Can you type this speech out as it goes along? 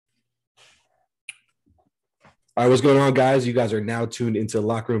All right, what's going on, guys? You guys are now tuned into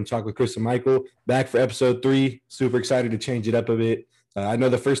Locker Room Talk with Chris and Michael. Back for episode 3. Super excited to change it up a bit. I know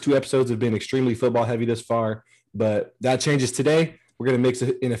the first 2 episodes have been extremely football heavy thus far, but that changes today. We're going to mix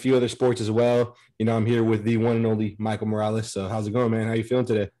in a few other sports as well. I'm here with the one and only Michael Morales. So how's it going, man? How you feeling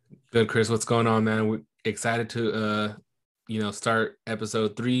today? Good, Chris. What's going on, man? We're excited to start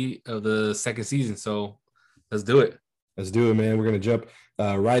episode 3 of the second season. So let's do it. Let's do it, man. We're going to jump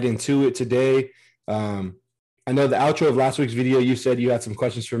right into it today. I know the outro of last week's video, you said you had some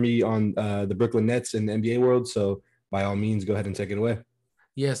questions for me on the Brooklyn Nets and the NBA world. So by all means, go ahead and take it away.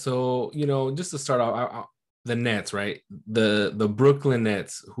 Yeah. So, just to start off, the Nets, right? The Brooklyn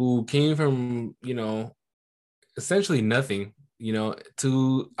Nets, who came from, essentially nothing,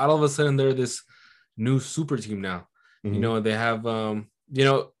 to all of a sudden they're this new super team now. Mm-hmm. They have,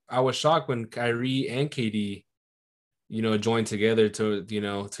 I was shocked when Kyrie and KD, joined together to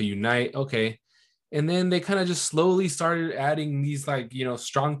unite. Okay. And then they kind of just slowly started adding these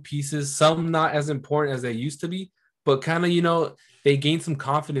strong pieces, some not as important as they used to be, but kind of, they gain some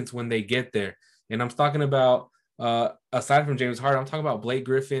confidence when they get there. And I'm talking about, aside from James Harden, I'm talking about Blake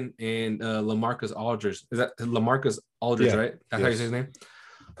Griffin and LaMarcus Aldridge. Is that LaMarcus Aldridge, right? That's how you say his name?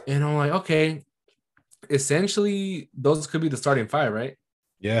 And I'm like, okay, essentially those could be the starting 5, right?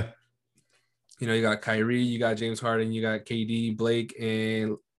 Yeah. You got Kyrie, you got James Harden, you got KD, Blake,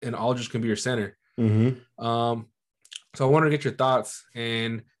 and Aldridge can be your center. Mm-hmm. So I wanted to get your thoughts,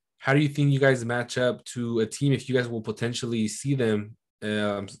 and how do you think you guys match up to a team if you guys will potentially see them,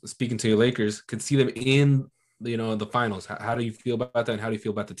 speaking to your Lakers, could see them in the finals? How do you feel about that, and how do you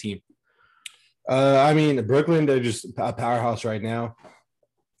feel about the team? Brooklyn, they're just a powerhouse right now.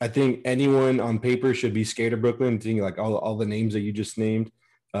 I think anyone on paper should be scared of Brooklyn, thinking like all the names that you just named.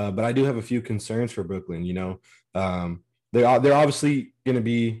 But I do have a few concerns for Brooklyn. They're obviously going to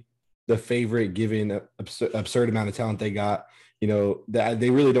be the favorite given absurd amount of talent they got. That they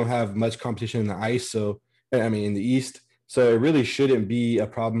really don't have much competition in the ice. So in the East, so it really shouldn't be a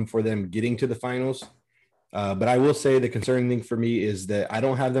problem for them getting to the finals. But I will say the concerning thing for me is that I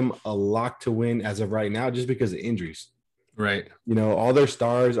don't have them a lock to win as of right now, just because of injuries. Right. All their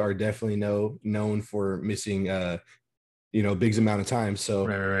stars are definitely known for missing big amount of time. So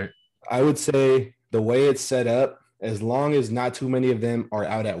right. I would say the way it's set up, as long as not too many of them are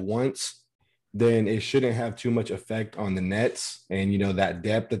out at once, then it shouldn't have too much effect on the Nets. And, that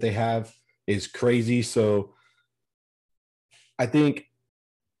depth that they have is crazy. So I think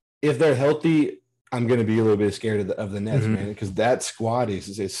if they're healthy, I'm going to be a little bit scared of the Nets, man, because that squad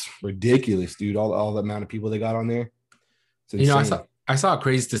is ridiculous, dude. All the amount of people they got on there. I saw a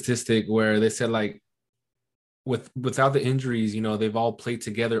crazy statistic where they said without the injuries, they've all played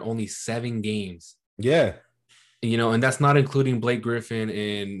together only 7 games. Yeah. And that's not including Blake Griffin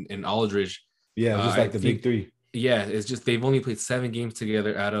and Aldridge. Yeah, just like the big 3. Yeah, it's just they've only played 7 games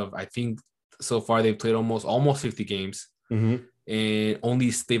together out of, I think so far they've played almost 50 games. Mm-hmm. And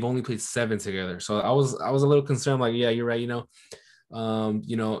they've only played 7 together. So I was a little concerned, like, yeah, you're right, in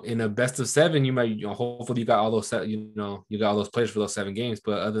a best of 7, you might, hopefully you got all those you got all those players for those 7 games.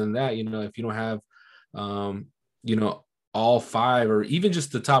 But other than that, if you don't have all 5 or even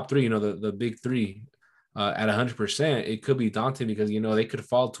just the top 3, the big 3 at 100%, it could be daunting because they could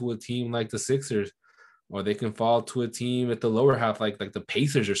fall to a team like the Sixers, or they can fall to a team at the lower half like the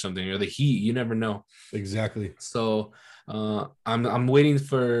Pacers or something, or the Heat. You never know. Exactly. So I'm waiting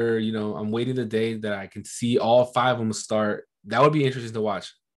for I'm waiting the day that I can see all 5 of them start. That would be interesting to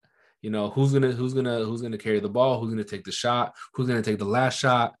watch. Who's gonna carry the ball, who's gonna take the shot, who's gonna take the last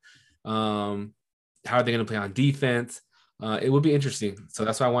shot, how are they gonna play on defense? It would be interesting. So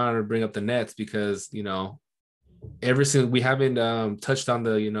that's why I wanted to bring up the Nets, because ever since we haven't touched on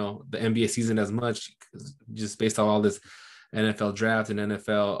the the NBA season as much, just based on all this NFL draft and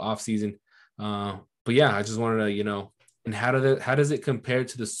NFL offseason. But yeah, I just wanted to and how does it compare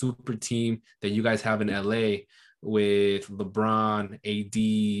to the super team that you guys have in LA with LeBron,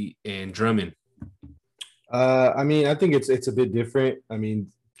 AD, and Drummond? I think it's a bit different.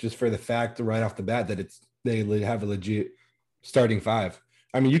 Just for the fact right off the bat that they have a legit starting 5.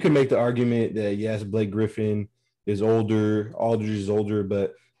 You can make the argument that yes, Blake Griffin is older, Aldridge is older,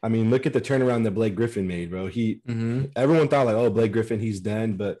 but look at the turnaround that Blake Griffin made, bro. Everyone thought like, oh, Blake Griffin, he's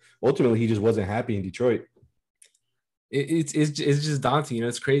done, but ultimately he just wasn't happy in Detroit. It's just daunting,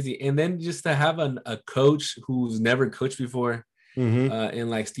 it's crazy. And then just to have a coach who's never coached before,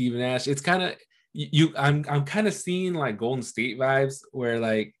 and like Steve Nash, it's kind of I'm kind of seeing like Golden State vibes,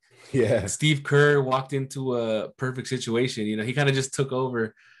 where Steve Kerr walked into a perfect situation. He kind of just took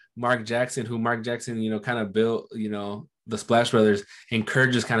over Mark Jackson, kind of built the Splash Brothers, and Kerr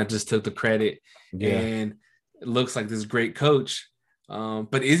just kind of just took the credit. Yeah. And looks like this great coach.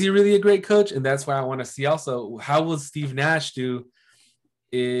 But is he really a great coach? And that's why I want to see also, how will Steve Nash do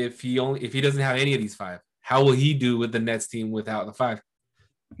if he doesn't have any of these five? How will he do with the Nets team without the five?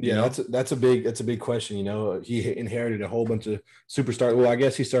 Yeah, that's a big question. You know, he inherited a whole bunch of superstars. Well, I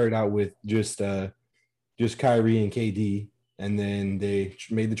guess he started out with just Kyrie and KD, and then they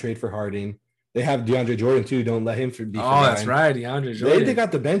made the trade for Harden. They have DeAndre Jordan too. Don't let him be forgotten. Oh, that's right, DeAndre Jordan. They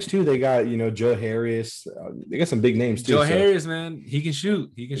got the bench too. They got Joe Harris. They got some big names too. Joe Harris, man, he can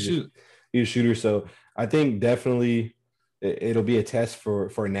shoot. He can shoot. He's a shooter. So I think definitely it'll be a test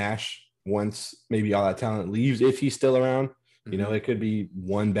for Nash once maybe all that talent leaves, if he's still around. You know, it could be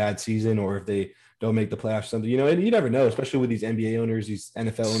one bad season, or if they don't make the playoffs, something. You know, and you never know, especially with these NBA owners, these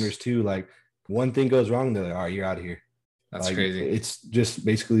NFL owners too. Like, one thing goes wrong, they're like, all right, you're out of here. That's crazy. It's just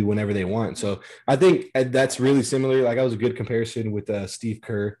basically whenever they want. So I think that's really similar. Like, that was a good comparison with Steve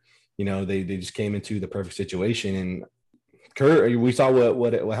Kerr. You know, they just came into the perfect situation, and Kerr, we saw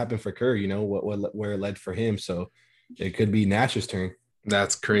what happened for Kerr. You know, where it led for him. So it could be Nash's turn.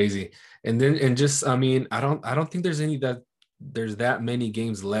 That's crazy. And just, I mean, I don't think there's that many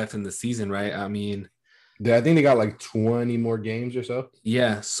games left in the season, right? I mean, I think they got like 20 more games or so.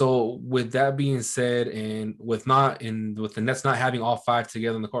 Yeah. So with that being said, and with the Nets not having all five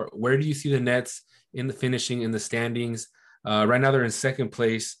together on the court, where do you see the Nets finishing in the standings? Right now they're in second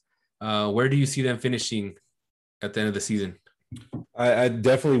place. Where do you see them finishing at the end of the season? I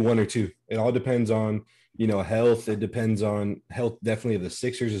definitely one or two. It all depends on, health. It depends on health definitely of the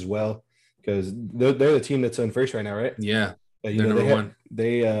Sixers as well, because they're the team that's in first right now, right? Yeah. They're number one.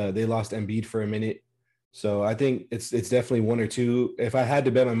 They lost Embiid for a minute. So I think it's definitely one or two. If I had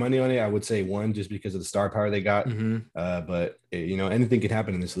to bet my money on it, I would say one, just because of the star power they got. But anything can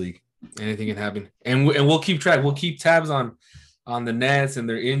happen in this league. Anything can happen, and we'll keep track. We'll keep tabs on the Nets and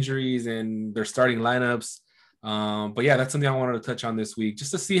their injuries and their starting lineups. But yeah, that's something I wanted to touch on this week,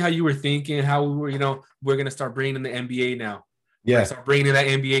 just to see how you were thinking, how we were. We're gonna start bringing in the NBA now. Yeah, start bringing that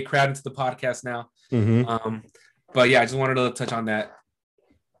NBA crowd into the podcast now. But yeah, I just wanted to touch on that.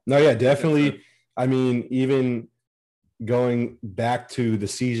 No, yeah, definitely. I mean, even going back to the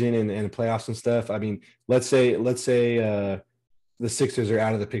season and playoffs and stuff. I mean, let's say the Sixers are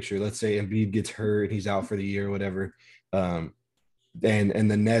out of the picture. Let's say Embiid gets hurt and he's out for the year or whatever. And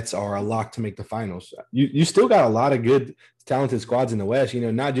the Nets are a lock to make the finals. You still got a lot of good, talented squads in the West.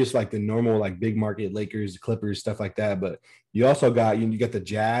 Not just like the normal like big market Lakers, Clippers, stuff like that, but you also got you got the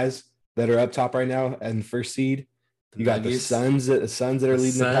Jazz that are up top right now and first seed. You got the Suns that are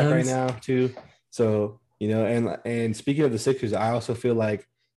leading the pack right now too. So, and speaking of the Sixers, I also feel like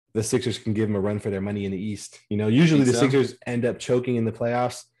the Sixers can give them a run for their money in the East. Usually the Sixers end up choking in the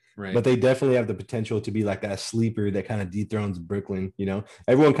playoffs, right? But they definitely have the potential to be like that sleeper that kind of dethrones Brooklyn.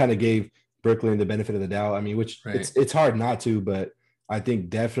 Everyone kind of gave Brooklyn the benefit of the doubt. I mean, which it's hard not to, but I think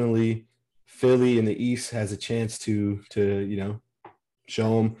definitely Philly in the East has a chance to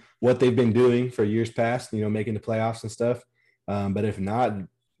show them what they've been doing for years past, making the playoffs and stuff. But if not,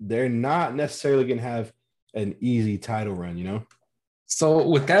 they're not necessarily going to have an easy title run, So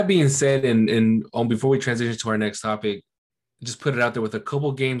with that being said, and before we transition to our next topic, just put it out there with a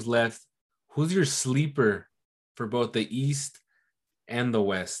couple games left. Who's your sleeper for both the East and the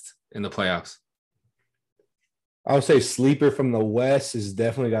West in the playoffs? I would say sleeper from the West is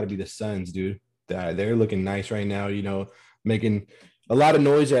definitely got to be the Suns, dude. They're looking nice right now, making a lot of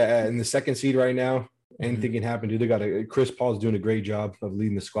noise in the second seed right now. Anything can happen, dude. They got Chris Paul's doing a great job of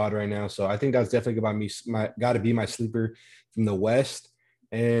leading the squad right now. So I think that's definitely got to be my sleeper from the West.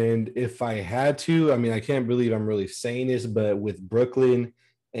 And if I had to, I mean, I can't believe I'm really saying this, but with Brooklyn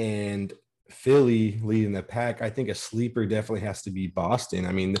and Philly leading the pack, I think a sleeper definitely has to be Boston.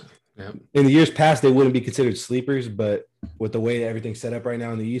 I mean, in the years past, they wouldn't be considered sleepers, but with the way everything's set up right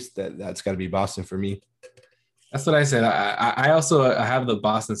now in the East, that's got to be Boston for me. That's what I said. I also have the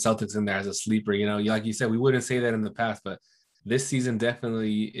Boston Celtics in there as a sleeper. Like you said, we wouldn't say that in the past, but this season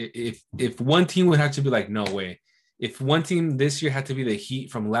definitely. If one team would have to be like, no way. If one team this year had to be the Heat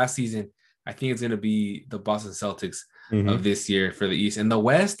from last season, I think it's going to be the Boston Celtics of this year for the East. And the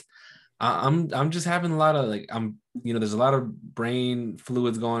West, I'm just having a lot of there's a lot of brain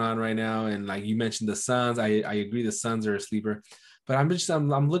fluids going on right now. And like you mentioned, the Suns, I agree the Suns are a sleeper, but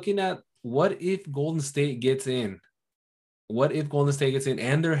I'm looking at. What if Golden State gets in? What if Golden State gets in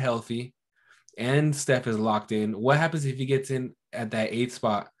and they're healthy and Steph is locked in? What happens if he gets in at that 8th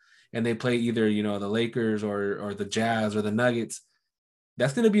spot and they play either, the Lakers or the Jazz or the Nuggets?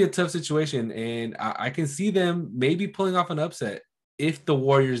 That's going to be a tough situation. And I can see them maybe pulling off an upset if the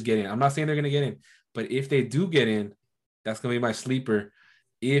Warriors get in. I'm not saying they're going to get in, but if they do get in, that's going to be my sleeper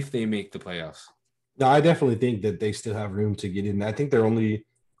if they make the playoffs. No, I definitely think that they still have room to get in. I think they're only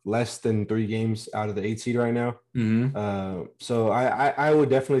less than 3 games out of the 8 seed right now. Mm-hmm. So I would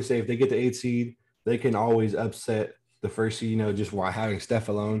definitely say if they get the 8 seed, they can always upset the first seed, just while having Steph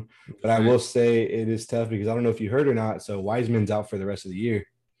alone. But I Right. will say it is tough because I don't know if you heard or not. So Wiseman's out for the rest of the year.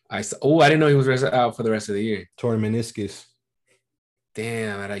 I didn't know he was out for the rest of the year. Torn meniscus.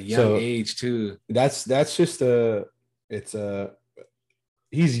 Damn, at a young So age too. that's just it's a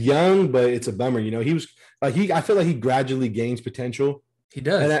he's young, but it's a bummer. He was like I feel like he gradually gains potential. He And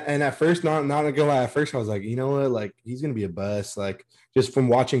does. and at first, not gonna lie, at first I was like, you know what, like he's gonna be a bust, like just from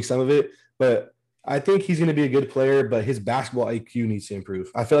watching some of it. But I think he's gonna be a good player, but his basketball IQ needs to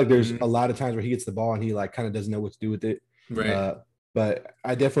improve. I feel like there's a Mhm. lot of times where he gets the ball and he like kind of doesn't know what to do with it. Right. Uh, but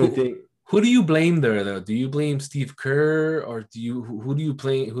I definitely Who think who do you blame there though? Do you blame Steve Kerr or who do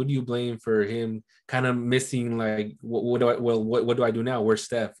you blame for him kind of missing like what do I do now? Where's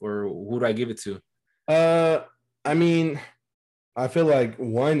Steph or who do I give it to? uh I mean, I feel like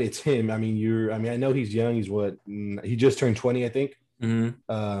one, it's him. I know he's young, he's he just turned 20, I think.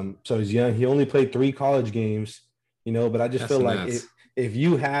 Mm-hmm. So he's young. He only played 3 college games, but I just That's feel like nuts. if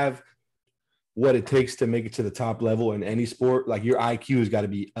you have what it takes to make it to the top level in any sport, like your IQ has got to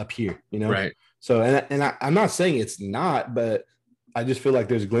be up here. Right. So, I'm not saying it's not, but I just feel like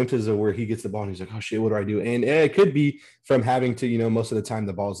there's glimpses of where he gets the ball and he's like, oh shit, what do I do? And it could be from having to, most of the time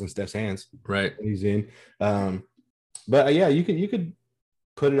the ball's in Steph's hands Right. when he's in. But yeah, you could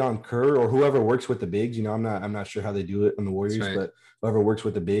put it on Kerr or whoever works with the bigs. I'm not sure how they do it on the That's Warriors, right. but whoever works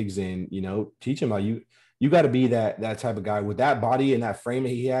with the bigs and teach him how you got to be that type of guy with that body and that frame that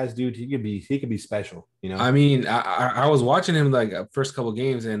he has, dude. He could be special. I mean, I was watching him like first couple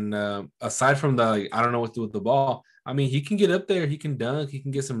games, and aside from the like, I don't know what to do with the ball. I mean, he can get up there, he can dunk, he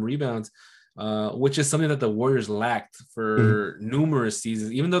can get some rebounds, which is something that the Warriors lacked Mhm. for numerous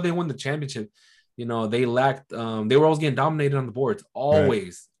seasons. Even though they won the championship, they lacked. They were always getting dominated on the boards, Right.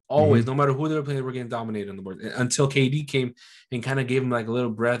 always, always. Hmm. No matter who they were playing, they were getting dominated on the board until KD came and kind of gave him like a little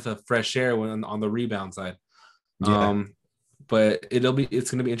breath of fresh air when on the rebound side. Yeah. Um, but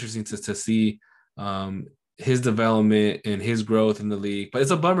it's gonna be interesting to see um, his development and his growth in the league. But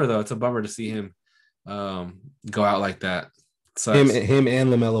it's a bummer though. It's a bummer to see him go out like that. Him, Sucks. him, and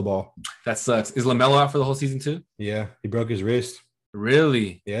Lamelo Ball. That sucks. Is LaMelo out for the whole season too? Yeah, he broke his wrist.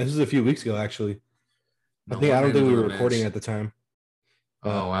 Really? Yeah, this is a few weeks ago, actually. I No think I wonder don't he think was we on were the recording bench. at the time. Uh,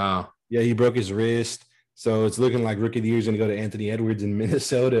 Oh wow. yeah, he broke his wrist, so it's looking like Rookie of the Year is going to go to Anthony Edwards in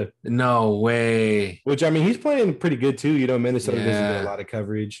Minnesota. No way. Which he's playing pretty good too. Minnesota doesn't get a Yeah. lot of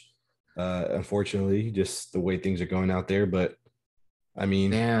coverage, unfortunately, just the way things are going out there. But I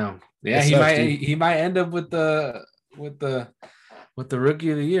mean, Damn. it Yeah, he sucks, might dude. he might end up with the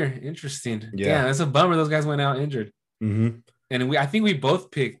rookie of the year. Interesting. Yeah. Damn, that's a bummer. Those guys went out injured. Hmm. And I think we both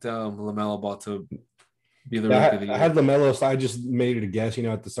picked LaMelo Ball to be the rookie of Yeah, the I year. had Lamelo, so I just made it a guess.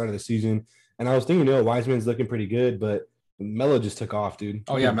 At the start of the season, and I was thinking, Wiseman's looking pretty good, but Melo just took off, dude.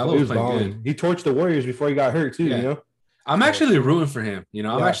 Oh He yeah, was Melo he was was playing good. balling. He torched the Warriors before he got hurt too. Yeah, I'm So actually rooting for him.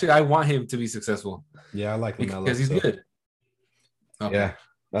 yeah, I want him to be successful yeah, I like because Lamelo. he's So good. Okay.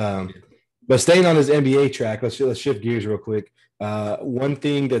 yeah. But staying on his NBA track, let's shift gears real quick. One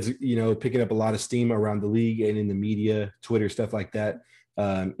thing that's picking up a lot of steam around the league and in the media, Twitter, stuff like that,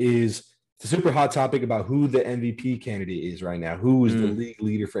 is the super hot topic about who the MVP candidate is right now. Who is the Mm. league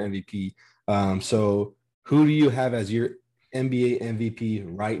leader for MVP? So who do you have as your NBA MVP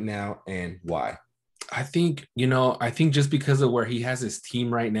right now, and why? I think just because of where he has his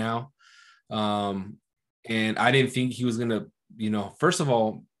team right now, and I didn't think he was gonna, first of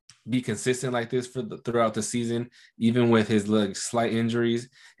all, be consistent like this throughout the season, even with his like slight injuries,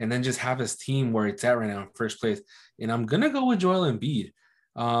 and then just have his team where it's at right now in first place. And I'm gonna go with Joel Embiid.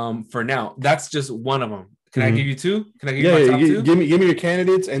 For now, that's just one of them. Can I give Mhm. you two? Can I give you Yeah, my yeah. top two? Give me your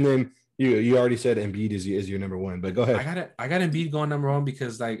candidates, and then you already said Embiid is your number one, but go ahead. I got Embiid going number one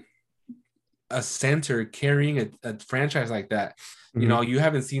because like a center carrying a franchise like that, Mhm. you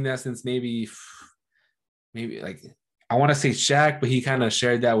haven't seen that since maybe like I want to say Shaq, but he kind of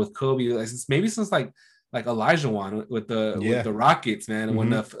shared that with Kobe. Like since like Elijah Wan with Yeah. the Rockets, man. When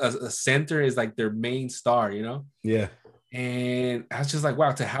Hmm. a center is like their main star, Yeah. And I was just like,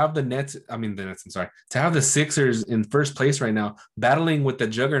 wow, to have the Nets, I'm sorry, to have the Sixers in first place right now, battling with the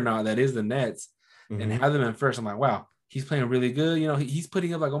juggernaut that is the Nets, and Hmm. have them in first. I'm like, wow, he's playing really good. He's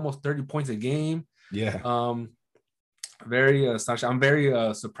putting up like almost 30 points a game. Yeah. Um, very astonishing. I'm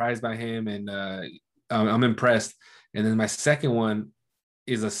very surprised by him, and I'm impressed. And then my second one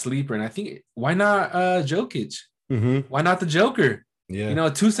is a sleeper, and I think why not Jokic? Hmm. Why not the Joker? Yeah.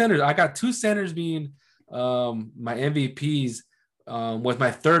 Two centers. I got two centers being my MVPs. with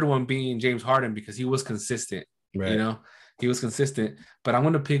my third one being James Harden because he was consistent. You Right. know, he was consistent. But I'm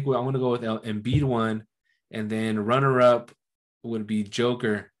gonna go with Embiid one, and then runner up would be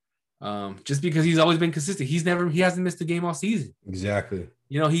Joker, just because he's always been consistent. He hasn't missed a game all season. Exactly.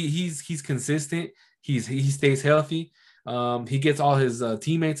 You know, he's consistent. He stays healthy. He gets all his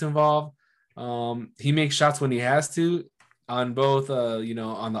teammates involved. He makes shots when he has to on both,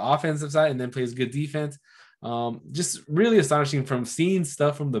 on the offensive side, and then plays good defense. Just really astonishing from seeing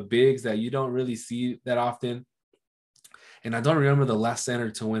stuff from the bigs that you don't really see that often. And I don't remember the last center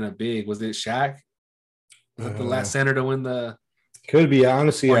to win a big. Was it Shaq? Was it the Uh, last center to win the could be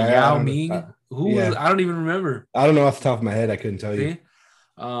honestly. or I Yao don't know. Ming? Who was? Yeah, I don't even remember. I don't know off the top of my head. I couldn't tell you. See?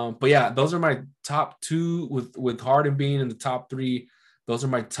 But yeah, those are my top two with Harden being in the top three. Those are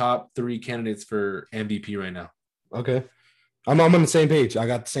my top three candidates for MVP right now. Okay. I'm on the same page. I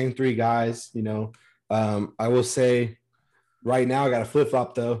got the same three guys. I will say right now I got a flip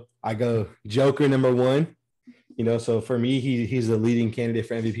flop though. I go Joker number one. So for me, he's the leading candidate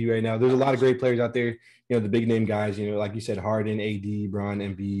for MVP right now. There's a lot of great players out there. The big name guys. Like you said, Harden, AD, Bron,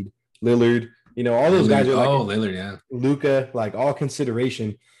 Embiid, Lillard. All those guys are like Lillard, yeah, Luka, like all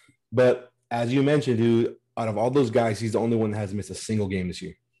consideration. But as you mentioned, dude, out of all those guys, he's the only one that hasn't missed a single game this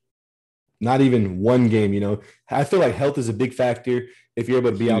year. Not even one game. I feel like health is a big factor if you're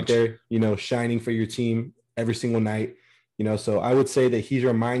able to be Huge. out there, shining for your team every single night. So I would say that he's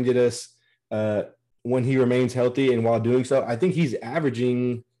reminded us when he remains healthy, and while doing so, I think he's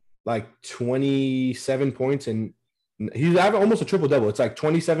averaging like 27 points, and he's having almost a triple double. It's like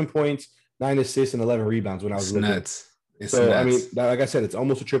 27 points, 9 assists, and 11 rebounds when I was looking. Nuts. It's nuts. I mean, like I said, it's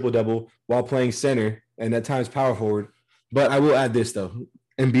almost a triple double while playing center and at times power forward. But I will add this though.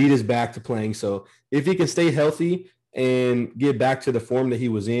 Embiid is back to playing. So if he can stay healthy and get back to the form that he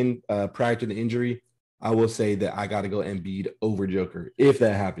was in prior to the injury, I will say that I got to go Embiid over Joker if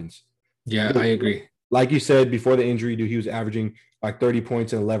that happens. Yeah, I agree. Like you said, before the injury, dude, he was averaging like 30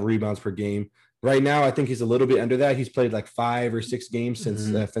 points and 11 rebounds per game. Right now, I think he's a little bit under that. He's played like 5 or 6 games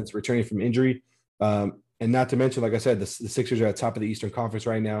since returning from injury. And not to mention, like I said, the Sixers are at the top of the Eastern Conference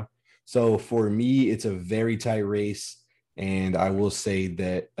right now. So for me, it's a very tight race. And I will say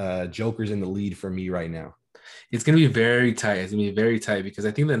that Joker's in the lead for me right now. It's going to be very tight. It's going to be very tight because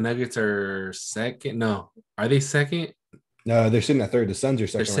I think the Nuggets are second. No, are they second? No, they're sitting at third. The Suns are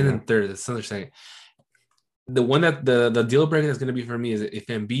second. They're sitting third. The Suns are second. The one that the deal breaker that's going to be for me is if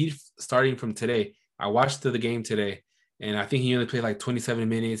Embiid starting from today. I watched the game today, and I think he only played like 27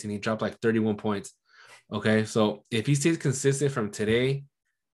 minutes, and he dropped like 31 points. Okay, so if he stays consistent from today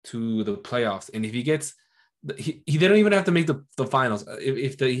to the playoffs, and if he gets, they don't even have to make the finals.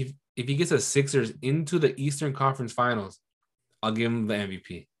 If he gets the Sixers into the Eastern Conference Finals, I'll give him the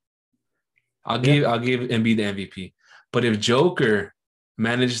MVP. I'll give Embiid the MVP. But if Joker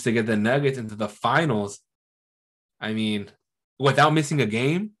manages to get the Nuggets into the finals, I mean, without missing a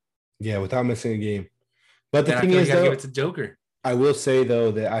game. Yeah, without missing a game. But the thing is, though, give it to Joker. I will say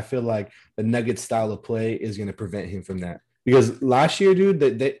though that I feel like the Nuggets style of play is going to prevent him from that. Because last year, dude,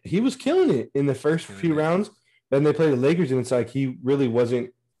 that he was killing it in the first few rounds. Then they played the Lakers, and it's like he really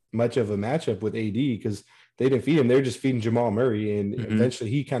wasn't much of a matchup with AD because they didn't feed him. They're just feeding Jamal Murray, and eventually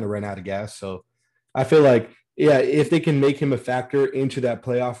he kind of ran out of gas. So I feel like, yeah, if they can make him a factor into that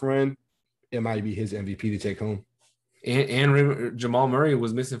playoff run, it might be his MVP to take home. And Jamal Murray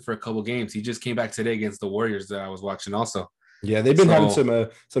was missing for a couple games. He just came back today against the Warriors that I was watching also. Yeah, they've been having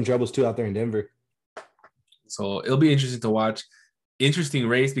some troubles too out there in Denver. So it'll be interesting to watch. Interesting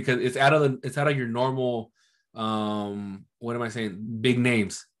race because it's out of your normal what am I saying? Big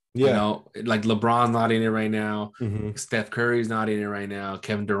names. Yeah. Like LeBron's not in it right now. Mm-hmm. Steph Curry's not in it right now.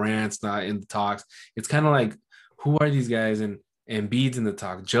 Kevin Durant's not in the talks. It's kind of like, who are these guys? And Embiid's in the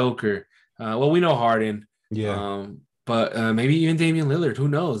talk. Joker. Well, we know Harden. Yeah. But maybe even Damian Lillard. Who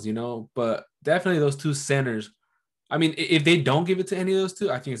knows? But definitely those two centers. I mean, if they don't give it to any of those two,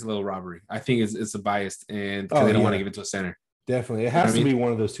 I think it's a little robbery. I think it's a bias, and because they don't want to give it to a center. Definitely, it has to be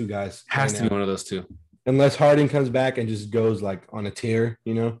one of those two guys. Has to be one of those two. Unless Harden comes back and just goes like on a tear,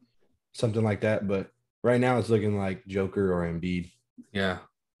 something like that. But right now, it's looking like Joker or Embiid. Yeah,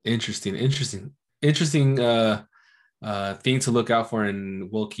 interesting thing to look out for, and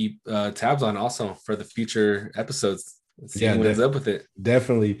we'll keep tabs on also for the future episodes. See what ends up with it.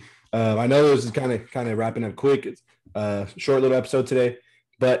 Definitely. I know this is kind of wrapping up quick. It's a short little episode today,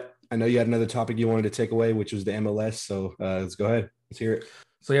 but I know you had another topic you wanted to take away, which was the MLS. So let's go ahead. Let's hear it.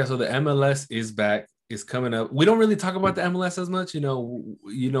 So the MLS is back. Is coming up. We don't really talk about the MLS as much.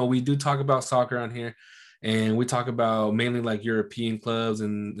 We do talk about soccer on here, and we talk about mainly like European clubs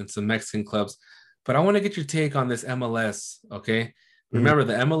and some Mexican clubs. But I want to get your take on this MLS. Okay. Mhm. Remember,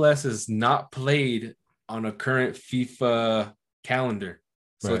 the MLS is not played on a current FIFA calendar.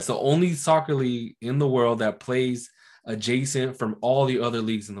 So it's Right. the only soccer league in the world that plays adjacent from all the other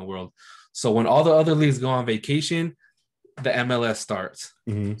leagues in the world. So when all the other leagues go on vacation, the MLS starts.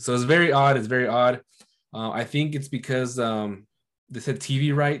 Mhm. So it's very odd. It's very odd. I think it's because they said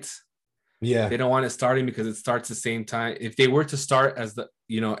TV rights. Yeah. They don't want it starting because it starts the same time. If they were to start as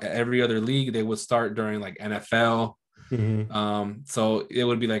every other league, they would start during like NFL. Mhm. So it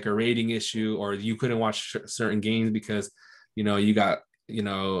would be like a rating issue, or you couldn't watch certain games because you got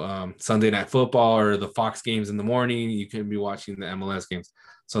Sunday Night Football or the Fox games in the morning. You couldn't be watching the MLS games.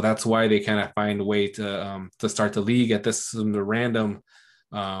 So that's why they kind of find a way to start the league at this random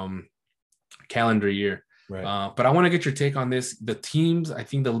um, calendar year. Right. But I want to get your take on this. The teams, I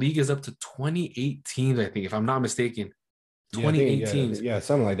think the league is up to 28 teams, I think, if I'm not mistaken. Yeah, I think 28 teams. yeah,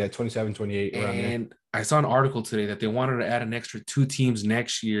 something like that, 27, 28 around there. And I saw an article today that they wanted to add an extra 2 teams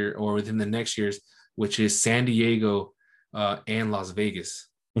next year or within the next years, which is San Diego and Las Vegas.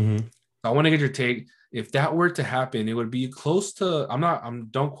 Mhm. So I want to get your take. If that were to happen, it would be close to,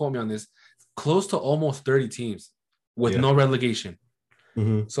 don't quote me on this, close to almost 30 teams with Yeah. no relegation.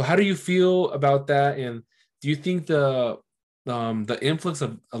 Mhm. So how do you feel about that? And do you think the influx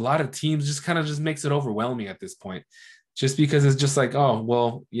of a lot of teams just kind of just makes it overwhelming at this point? Just because it's just like, oh,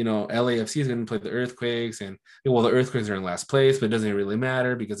 well, LAFC is going to play the Earthquakes, and well, the Earthquakes are in last place, but it doesn't really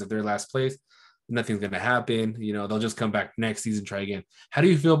matter because if they're last place, nothing's going to happen. They'll just come back next season, try again. How do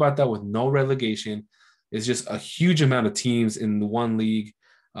you feel about that with no relegation? It's just a huge amount of teams in the one league.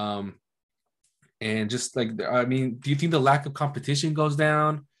 And just like, I mean, do you think the lack of competition goes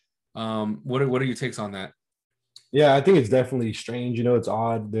down? What are your takes on that? Yeah, I think it's definitely strange. It's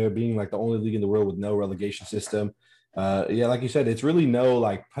odd there being like the only league in the world with no relegation system. Yeah, like you said, it's really no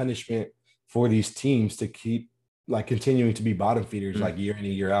like punishment for these teams to keep like continuing to be bottom feeders Mm. like year in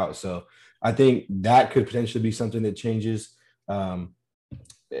and year out. So I think that could potentially be something that changes. Um,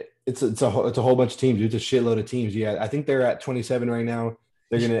 it's a whole bunch of teams. It's a shitload of teams. Yeah, I think they're at 27 right now.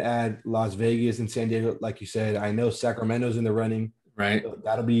 They're going to add Las Vegas and San Diego, like you said. I know Sacramento's in the running. Right.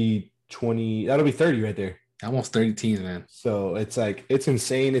 That'll be 20. That'll be 30 right there. Almost 30 teams, man. So it's like it's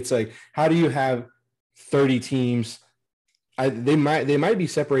insane. It's like how do you have 30 teams? They might be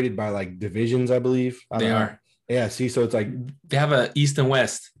separated by like divisions, I believe. I They don't know. are. Yeah, see, so it's like They have a East and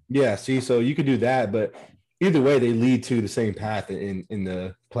West. yeah, see, so you could do that, but either way, they lead to the same path in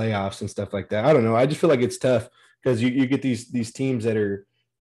the playoffs and stuff like that. I don't know. I just feel like it's tough because you get these teams that are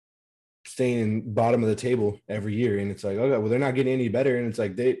staying bottom of the table every year, and it's like, okay, well, they're not getting any better, and it's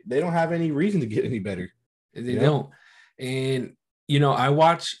like they don't have any reason to get any better. They don't. And I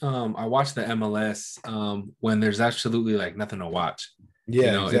watch the MLS when there's absolutely like nothing to watch.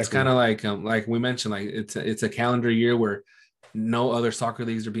 Yeah, It's exactly. kind of like we mentioned, like it's a calendar year where no other soccer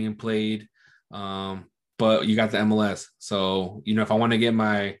leagues are being played. But you got the MLS. So, if I want to get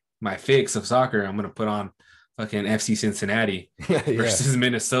my fix of soccer, I'm gonna put on fucking FC Cincinnati Yeah. versus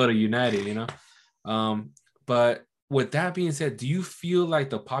Minnesota United. But with that being said, do you feel like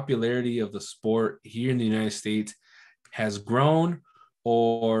the popularity of the sport here in the United States has grown,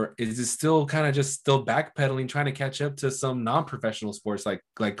 or is it still kind of just still backpedaling, trying to catch up to some non-professional sports like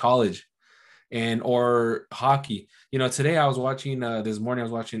college and or hockey? Today I was watching this morning I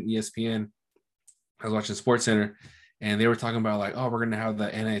was watching ESPN. I was watching Sports Center, and they were talking about like, oh, we're gonna have the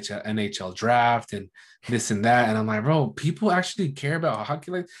NHL draft and this and that, and I'm like, bro, people actually care about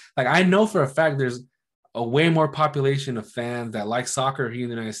hockey. Like I know for a fact there's a way more population of fans that like soccer here in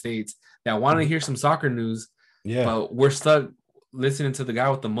the United States that want to hear some soccer news, Yeah. but we're stuck listening to the guy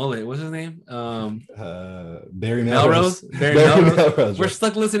with the mullet. What's his name? Barry Melrose. Barry Melrose. We're right.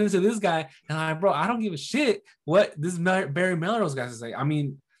 stuck listening to this guy, and I'm like, bro, I don't give a shit what this Barry Melrose guy is saying. I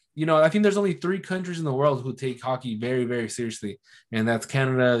mean, I think there's only 3 countries in the world who take hockey very, very seriously, and that's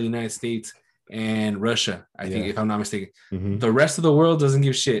Canada, the United States, and Russia. I think, if I'm not mistaken. Mm-hmm. The rest of the world doesn't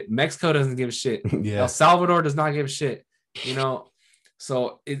give a shit. Mexico doesn't give a shit. Yeah. El Salvador does not give a shit.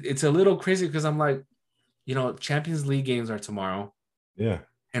 So it's a little crazy because I'm like, Champions League games are tomorrow. Yeah.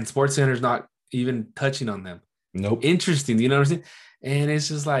 And Sports Center is not even touching on them. Nope. Interesting. You know what I'm saying? And it's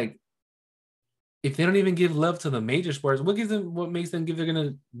just like, if they don't even give love to the major sports, what makes them they're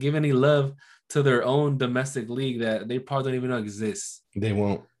gonna give any love to their own domestic league that they probably don't even know exists? They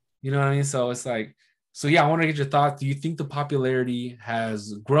won't. You know what I mean? So it's like, I want to get your thoughts. Do you think the popularity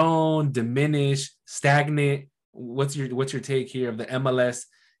has grown, diminished, stagnant? What's your take here of the MLS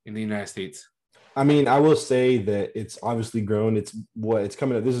in the United States? I mean, I will say that it's obviously grown. It's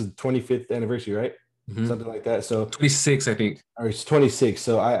coming up. This is the 25th anniversary, right? something like that. So 26, I think. or it's 26.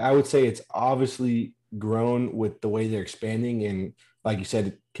 So I would say it's obviously grown with the way they're expanding and, like you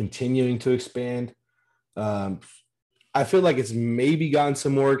said, continuing to expand. Um, I feel like it's maybe gotten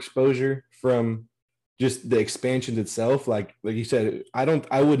some more exposure from just the expansions itself. Like you said,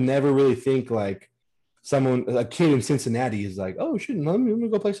 I would never really think like a kid in Cincinnati is like, oh shit, let me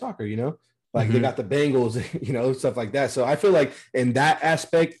go play soccer, you know? Like they got the Bengals, you know, stuff like that. So I feel like in that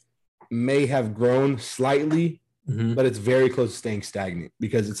aspect may have grown slightly, but it's very close to staying stagnant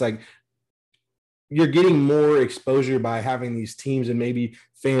because it's like you're getting more exposure by having these teams and maybe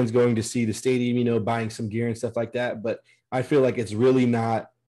fans going to see the stadium, you know, buying some gear and stuff like that. But I feel like it's really not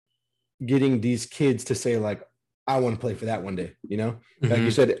getting these kids to say like, I want to play for that one day, you know? Like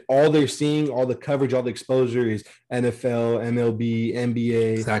you said, all they're seeing, all the coverage, all the exposure is NFL, MLB,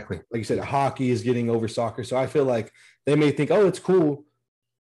 NBA. Exactly. Like you said, hockey is getting over soccer. So I feel like they may think, oh, it's cool.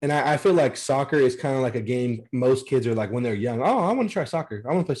 And I feel like soccer is kind of like a game most kids are like when they're young, oh, I want to try soccer.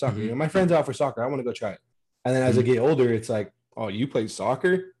 I want to play soccer. You know, my friend's out for soccer. I want to go try it. And then as they get older, it's like, oh, you played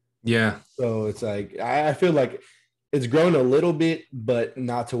soccer? Yeah. So it's like, I feel like it's grown a little bit, but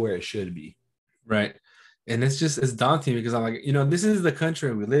not to where it should be. Right. And it's daunting because I'm like, you know, this is the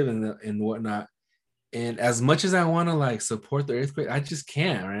country we live in and whatnot. And as much as I want to like support the earthquake, I just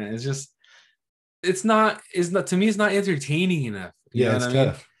can't, right? It's not, to me, it's not entertaining enough. You know it's what I mean?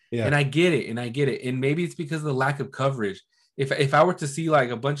 tough. Yeah. And I get it. And maybe it's because of the lack of coverage. If I were to see like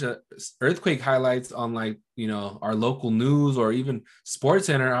a bunch of earthquake highlights on like, you know, our local news or even Sports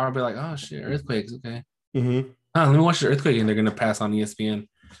Center, I'll be like, oh shit, earthquakes. Okay. Let me watch the earthquake and they're going to pass on ESPN.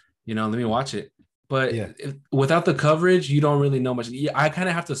 You know, let me watch it. But without the coverage, you don't really know much. I kind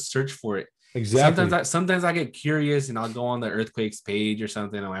of have to search for it. Exactly. Sometimes I get curious and I'll go on the earthquakes page or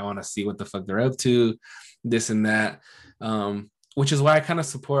something and I want to see what the fuck they're up to, this and that. Which is why I kind of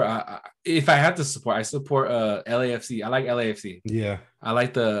support. If I have to support, I support LAFC. I like LAFC. Yeah, I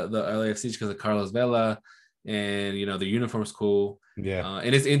like the LAFC because of Carlos Vela, and you know the uniform's cool. Yeah,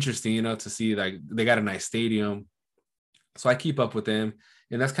 and it's interesting, you know, to see like they got a nice stadium. So I keep up with them,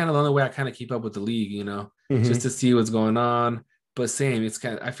 and that's kind of the only way I kind of keep up with the league, you know, just to see what's going on. But same, it's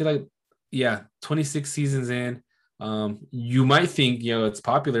kind of I feel like 26 seasons in. You might think, you know, it's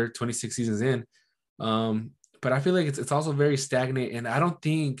popular 26 seasons in. But I feel like it's also very stagnant, and I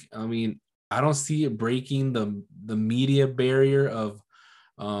don't see it breaking the media barrier of,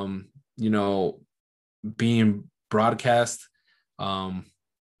 you know, being broadcast,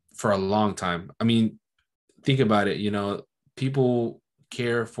 for a long time. I mean, think about it. You know, people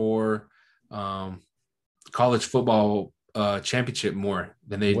care for, college football championship more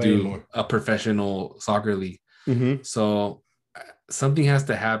than they do a professional soccer league. So something has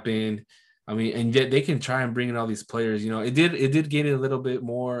to happen. I mean, and yet they can try and bring in all these players. You know, it did gain a little bit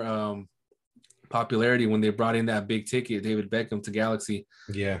more popularity when they brought in that big ticket David Beckham to Galaxy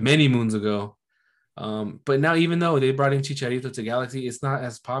many moons ago. But now, even though they brought in Chicharito to Galaxy, it's not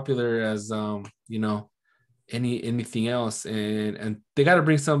as popular as you know, anything else. And they got to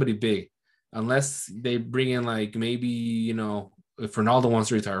bring somebody big, unless they bring in like maybe, you know, if Ronaldo wants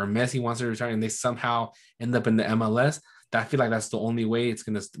to retire or Messi wants to retire, and they somehow end up in the MLS. I feel like that's the only way it's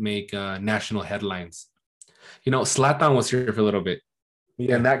going to make national headlines. You know, Zlatan was here for a little bit,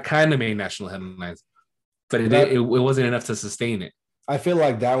 and that kind of made national headlines, but it wasn't enough to sustain it. I feel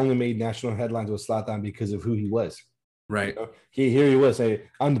like that only made national headlines with Zlatan because of who he was. Right. You know? He was saying,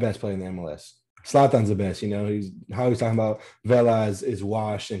 I'm the best player in the MLS. Zlatan's the best, you know. He's talking about Vela is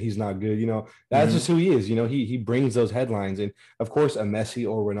washed and he's not good. You know, that's just who he is. You know, he brings those headlines. And of course, a Messi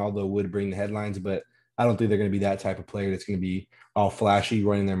or Ronaldo would bring the headlines, but I don't think they're going to be that type of player that's going to be all flashy,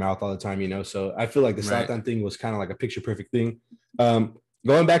 running their mouth all the time, you know. So I feel like the Zlatan thing was kind of like a picture perfect thing.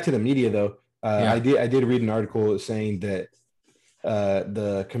 Going back to the media, though, I did read an article saying that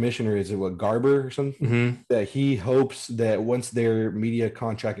the commissioner, is it what, Garber or something, that he hopes that once their media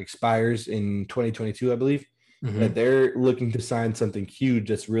contract expires in 2022, I believe, that they're looking to sign something huge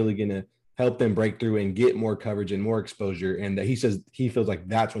that's really going to help them break through and get more coverage and more exposure. And that he says he feels like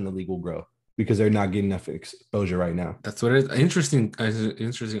that's when the league will grow, because they're not getting enough exposure right now. That's what it is.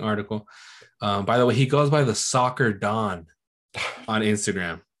 Interesting article. By the way, he goes by the Soccer Don on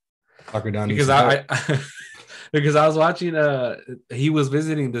Instagram. Soccer Don. Because because I was watching, he was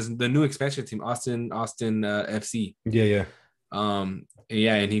visiting the new expansion team, Austin FC. Yeah.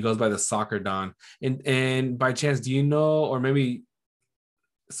 And he goes by the Soccer Don. And by chance, do you know, or maybe,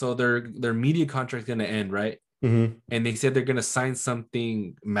 so their media contract going to end, right? And they said they're going to sign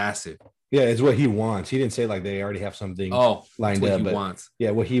something massive. Yeah, it's what he wants. He didn't say like they already have something lined up. But wants.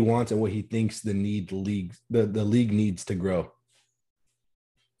 Yeah, what he wants and what he thinks the league needs to grow.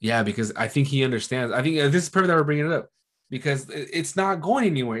 Yeah, because I think he understands. I think this is perfect that we're bringing it up because it's not going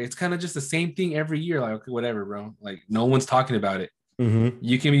anywhere. It's kind of just the same thing every year. Like, okay, whatever, bro. Like, no one's talking about it. Mm-hmm.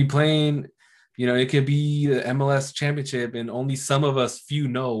 You can be playing, it could be the MLS championship, and only some of us few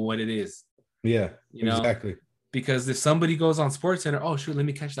know what it is, Yeah, you know, exactly. because if somebody goes on Sports Center, oh shoot, let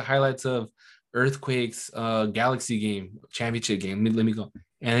me catch the highlights of Earthquakes Galaxy game, championship game. Let me go.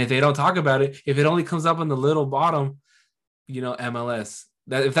 And if they don't talk about it, if it only comes up on the little bottom, MLS,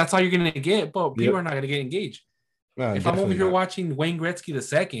 that if that's all you're gonna get, but people are Yep. not gonna get engaged. No, If I'm over definitely here not. watching Wayne Gretzky the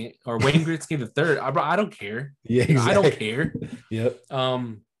second or Wayne Gretzky the third, I don't care. Yeah, I don't exactly. care. Yep.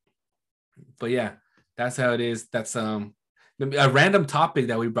 But yeah, that's how it is. That's a random topic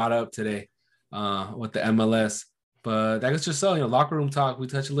that we brought up today with the MLS. But that's just so locker room talk. We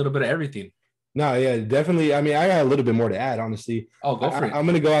touch a little bit of everything. No, yeah, definitely. I mean, I got a little bit more to add, honestly. Oh, go for it. I'm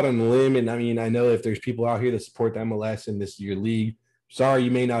going to go out on a limb. And I mean, I know if there's people out here that support the MLS and this is your league, sorry,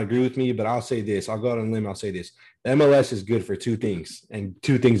 you may not agree with me, but I'll say this. I'll go out on a limb. I'll say this. MLS is good for two things and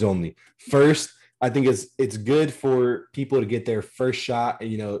two things only. First, I think it's good for people to get their first shot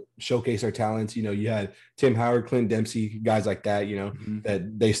and, showcase their talents. You had Tim Howard, Clint Dempsey, guys like that, Mm-hmm.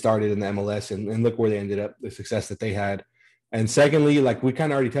 that they started in the MLS and look where they ended up, the success that they had. And secondly, like we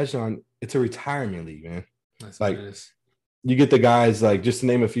kind of already touched on, it's a retirement league, man. That's Like what it is. you get the guys, like just to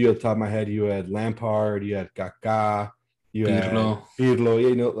name a few at the top of my head, you had Lampard, you had Kaká, you had Pirlo.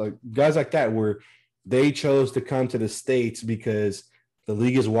 Pirlo, like guys like that where they chose to come to the States because the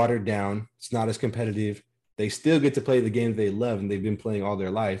league is watered down. It's not as competitive. They still get to play the game they love and they've been playing all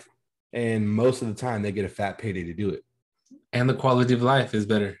their life. And most of the time they get a fat payday to do it. And the quality of life is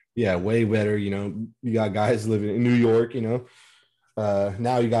better. Yeah, way better. You got guys living in New York,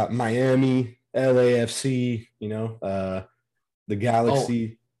 now you got Miami, LAFC, the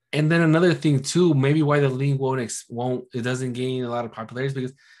Galaxy. And then another thing too, maybe why the league it doesn't gain a lot of popularity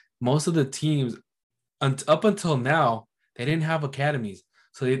because most of the teams up until now they didn't have academies,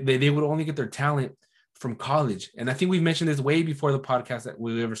 so they would only get their talent from college. And I think we mentioned this way before the podcast that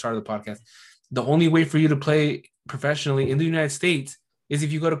we ever started the podcast. The only way for you to play professionally in the United States is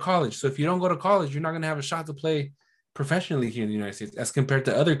if you go to college. So if you don't go to college, you're not going to have a shot to play professionally here in the United States, as compared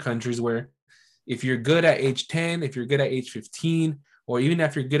to other countries where if you're good at age 10, if you're good at age 15, or even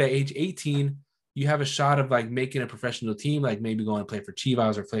if you're good at age 18, you have a shot of like making a professional team, like maybe going and play for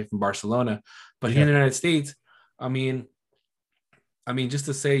Chivas or play from Barcelona. But here in the United States, I mean, just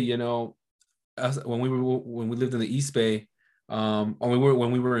to say, when we lived in the East Bay,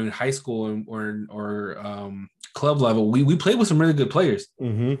 when we were in high school or club level, we played with some really good players.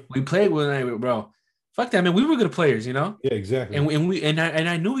 Mm-hmm. We played with, bro. Fuck that, man. We were good players, Yeah, exactly. And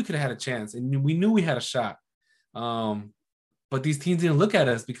I knew we could have had a chance, and we knew we had a shot. But these teams didn't look at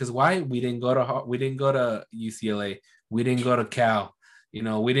us because why? We didn't go to UCLA. We didn't go to Cal.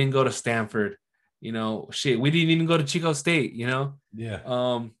 We didn't go to Stanford. We didn't even go to Chico State. Yeah.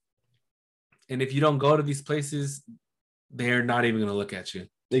 And if you don't go to these places, they're not even going to look at you.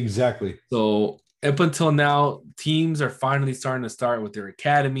 Exactly. So up until now, teams are finally starting to start with their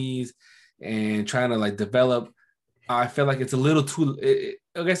academies and trying to like develop. I feel like it's a little too.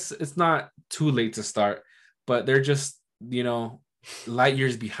 I guess it's not too late to start, but they're just light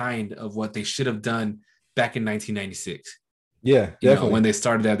years behind of what they should have done back in 1996. Yeah, definitely. When they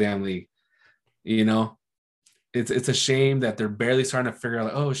started that damn league. It's a shame that they're barely starting to figure out,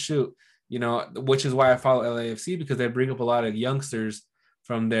 like, oh shoot, which is why I follow LAFC, because they bring up a lot of youngsters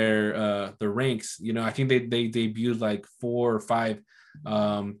from their ranks. I think they debuted like 4 or 5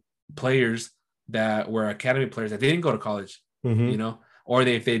 players that were academy players that they didn't go to college, Mm-hmm. or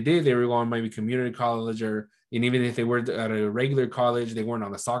if they did, they were going maybe community college, and even if they were at a regular college, they weren't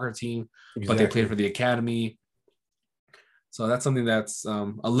on the soccer team, Exactly. but they played for the academy. So that's something that's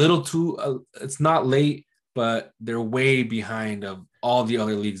a little too, it's not late, but they're way behind of all the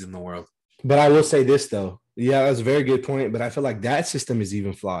other leagues in the world. But I will say this, though. Yeah, that's a very good point. But I feel like that system is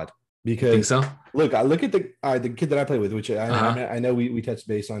even flawed because, think so? Look, I look at the kid that I play with, which I know we touched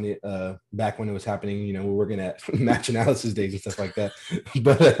base on it back when it was happening. We're working at match analysis days and stuff like that.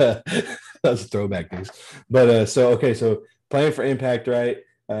 But that's a throwback days. But so playing for Impact, right?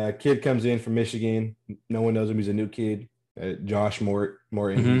 Kid comes in from Michigan. No one knows him. He's a new kid. Josh Morton,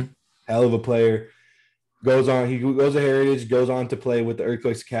 Mm-hmm. hell of a player. He goes to Heritage, goes on to play with the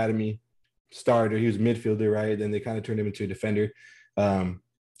Earthquakes Academy. Starter. He was a midfielder, right? Then they kind of turned him into a defender.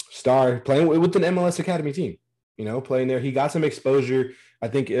 Star playing with an MLS Academy team, playing there. He got some exposure. I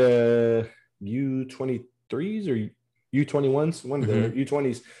think U23s or U21s, one of the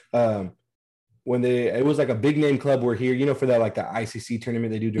U20s. When it was like a big name club were here, for that like the ICC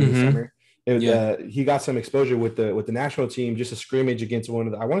tournament they do during the summer. He got some exposure with the national team, just a scrimmage against one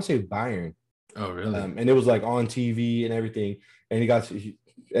of the, I want to say Bayern. Oh, really? And it was like on TV and everything. And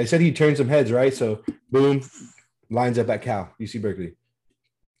I said he turned some heads, right? So boom, lines up at Cal, UC Berkeley.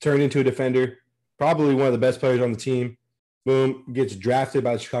 Turned into a defender, probably one of the best players on the team. Boom, gets drafted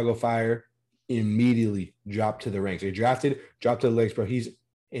by the Chicago Fire, immediately dropped to the ranks. They drafted, dropped to the legs, bro. He's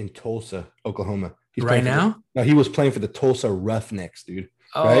in Tulsa, Oklahoma. He's right now? No, he was playing for the Tulsa Roughnecks, dude.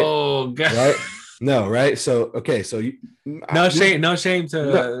 Oh, right? God. Right? No, right? So, okay. So, no shame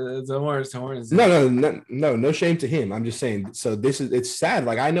to Horns. No shame to him. I'm just saying. So, it's sad.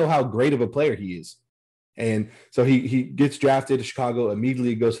 Like, I know how great of a player he is. And so he gets drafted to Chicago,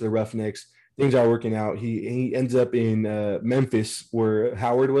 immediately goes to the Roughnecks. Things are working out. He ends up in Memphis, where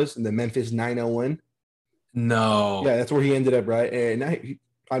Howard was, in the Memphis 901. No. Yeah, that's where he ended up, right? And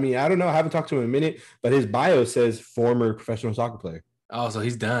I mean, I don't know. I haven't talked to him in a minute, but his bio says former professional soccer player. Oh, so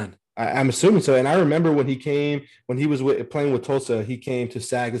he's done. I'm assuming so. And I remember when he was playing with Tulsa, he came to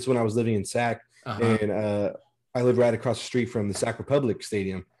Sac. This is when I was living in Sac. And I lived right across the street from the Sac Republic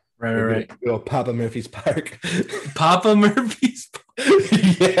Stadium. Right. Papa Murphy's Park. Papa Murphy's Park.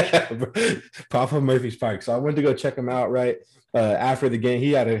 Yeah, bro. Papa Murphy's Park. So I went to go check him out, right? After the game,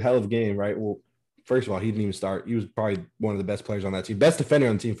 he had a hell of a game, right? Well, first of all, he didn't even start. He was probably one of the best players on that team. Best defender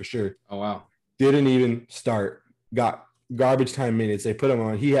on the team for sure. Oh, wow. Didn't even start. Got garbage time minutes. They put him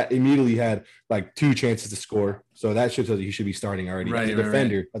on. He immediately had like 2 chances to score. So that should tell you he should be starting already. Right, as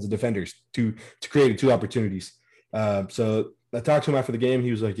a defender, to create 2 opportunities. So I talked to him after the game.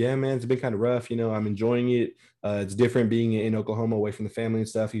 He was like, yeah, man, it's been kind of rough. I'm enjoying it. It's different being in Oklahoma, away from the family and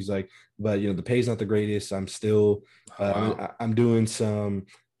stuff. He's like, but the pay's not the greatest. I'm still, I'm doing some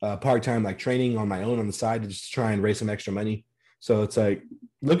part-time like training on my own on the side to just try and raise some extra money. So it's like,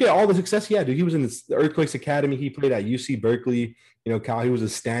 look at all the success he had, dude. He was in the Earthquakes Academy. He played at UC Berkeley. Cal, he was a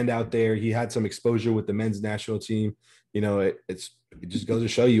standout there. He had some exposure with the men's national team. It just goes to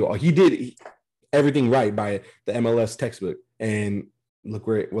show you he did everything right by the MLS textbook. And look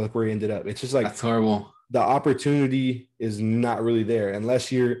where he ended up. It's just like, that's horrible. The opportunity is not really there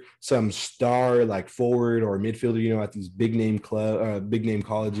unless you're some star like forward or midfielder, at these big name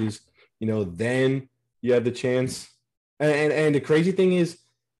colleges, then you have the chance. And the crazy thing is,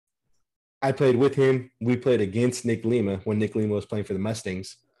 I played with him. We played against Nick Lima when Nick Lima was playing for the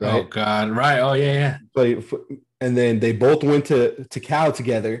Mustangs. Right? Oh God. Right. Oh yeah. And then they both went to Cal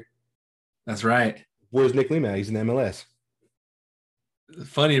together. That's right. Where's Nick Lima? He's in MLS.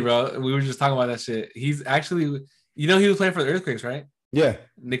 Funny, bro. We were just talking about that shit. He's actually, he was playing for the Earthquakes, right? Yeah.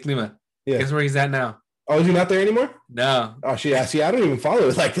 Nick Lima. Yeah. Guess where he's at now? Oh, is he not there anymore? No. Oh, shit. See, I don't even follow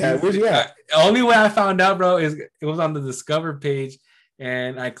it like that. Where's he at? Only way I found out, bro, is it was on the Discover page,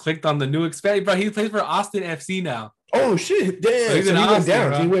 and I clicked on the new expand. Bro, he plays for Austin FC now. Oh, shit. Damn. So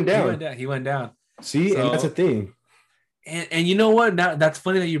he went down. He went down. See, and that's a thing. And you know what? Now that's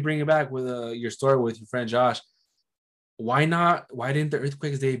funny that you bring it back with your story with your friend Josh. Why not? Why didn't the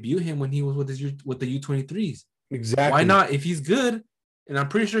Earthquakes debut him when he was with the U23s? Exactly. Why not? If he's good, and I'm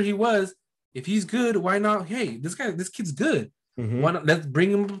pretty sure he was, if he's good, why not? Hey, this kid's good. Mm-hmm. Why not? Let's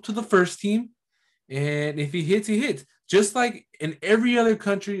bring him up to the first team, and if he hits, he hits. Just like in every other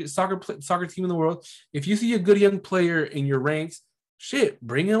country, soccer team in the world, if you see a good young player in your ranks,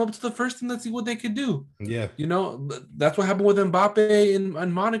 bring him up to the first team. Let's see what they could do. Yeah. That's what happened with Mbappe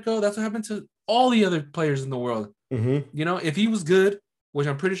in Monaco. That's what happened to all the other players in the world. Mm-hmm. If he was good, which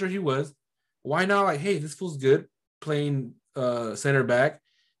I'm pretty sure he was, why not? Like, hey, this fool's good playing center back.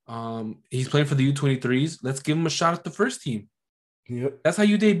 He's playing for the U23s. Let's give him a shot at the first team. Yep. That's how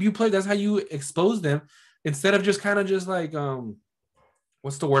you debut play. That's how you expose them, instead of just kind of just like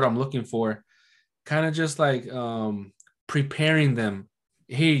what's the word I'm looking for? Kind of just like preparing them.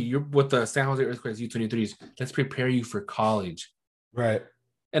 Hey, you're with the San Jose Earthquakes U23s. Let's prepare you for college. Right.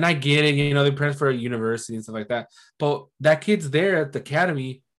 And I get it, they prepare for a university and stuff like that. But that kid's there at the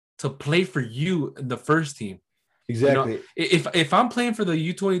academy to play for you in the first team. Exactly. If I'm playing for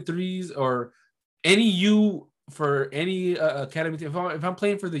the U23s or any U for any academy team, if I'm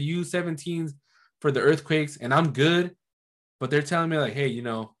playing for the U17s for the Earthquakes and I'm good, but they're telling me like, hey,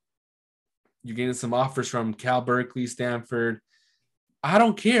 you're getting some offers from Cal, Berkeley, Stanford. I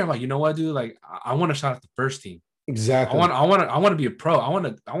don't care. I'm like, you know what, dude? Like, I want a shot at the first team. Exactly. I want to be a pro. I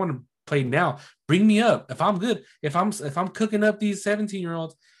want to play now. Bring me up. If I'm good, if I'm cooking up these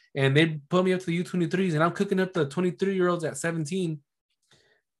 17-year-olds and they put me up to the U23s and I'm cooking up the 23-year-olds at 17,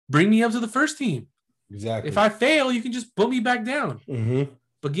 bring me up to the first team. Exactly. If I fail, you can just put me back down. Mm-hmm.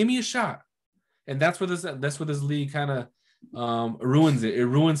 But give me a shot. And that's where this league kind of ruins it. It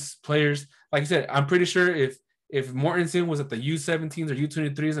ruins players. Like I said, I'm pretty sure if if Mortensen was at the U17s or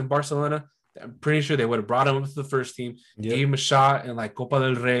U23s in Barcelona, I'm pretty sure they would have brought him up to the first team, gave him a shot in like Copa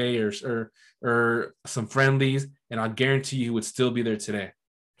del Rey or some friendlies, and I guarantee you he would still be there today.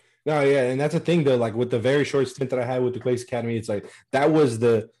 No, yeah, and that's the thing though. Like with the very short stint that I had with the Quakes Academy, it's like that was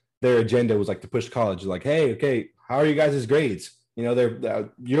their agenda was like to push college. Like, hey, okay, how are you guys' grades? You know,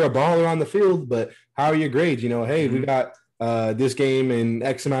 you're a baller on the field, but how are your grades? You know, hey, we got this game in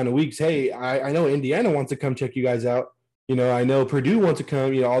X amount of weeks. Hey, I know Indiana wants to come check you guys out. You know, I know Purdue wants to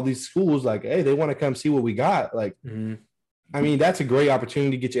come. You know, all these schools like, hey, they want to come see what we got. Like, I mean, that's a great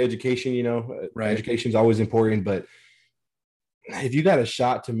opportunity to get your education. You know, education is always important, but if you got a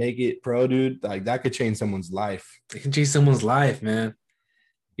shot to make it pro, dude, like that could change someone's life. It can change someone's life, man.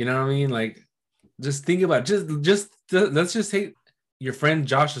 You know what I mean? Like, just think about let's just take your friend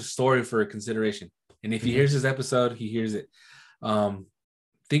Josh's story for consideration. And if he hears this episode, he hears it.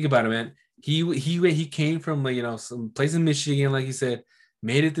 Think about it, man. He came from, you know, some place in Michigan, like he said,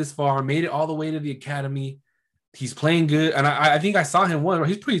 made it this far, made it all the way to the academy. He's playing good, and I think I saw him one.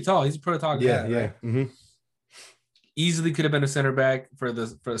 He's pretty tall. He's a pretty tall guy. Yeah. Right? Easily could have been a center back for the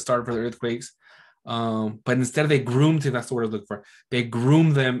start for the Earthquakes. But instead they groomed him. That's the word I look for. They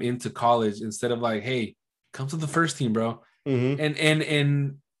groomed them into college instead of like, hey, come to the first team, bro.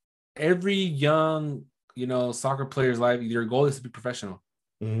 And every young, you know, soccer player's life, your goal is to be professional.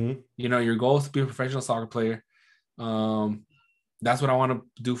 You know, your goal is to be a professional soccer player. That's what I want to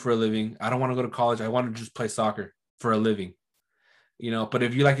do for a living. I don't want to go to college. I want to just play soccer for a living. You know, but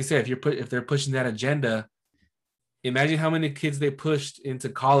if you, like you said, if they're pushing that agenda, imagine how many kids they pushed into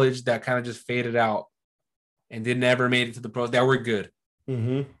college that kind of just faded out and they never made it to the pros that were good.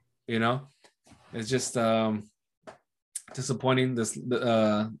 You know, it's just disappointing.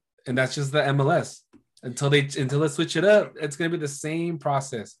 And that's just the MLS. Until they switch it up, it's gonna be the same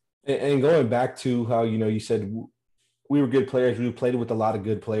process. And going back to how, you know, you said we were good players, we played with a lot of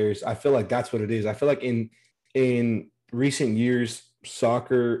good players. I feel like that's what it is. I feel like in recent years,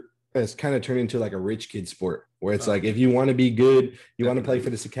 soccer has kind of turned into like a rich kid sport, where it's like if you want to be good, you want to play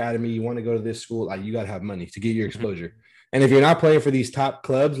for this academy, you want to go to this school, like you got to have money to get your exposure. And if you're not playing for these top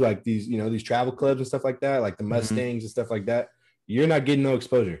clubs, like these, you know, these travel clubs and stuff like that, like the Mustangs and stuff like that, you're not getting no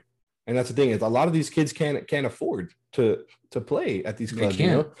exposure. And that's the thing, is a lot of these kids can't afford to play at these clubs. You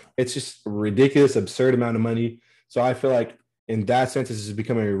know, it's just a ridiculous, absurd amount of money. So I feel like in that sense, this is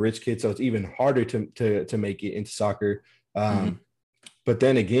becoming a rich kid. So it's even harder to make it into soccer. But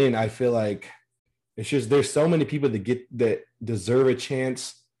then again, I feel like it's just there's so many people that deserve a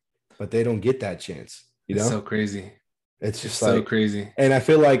chance, but they don't get that chance. You know, it's so crazy. It's just so crazy. And I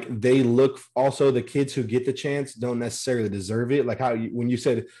feel like they look also the kids who get the chance don't necessarily deserve it. Like how when you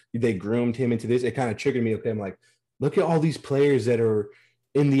said they groomed him into this, it kind of triggered me. Okay, I'm like, look at all these players that are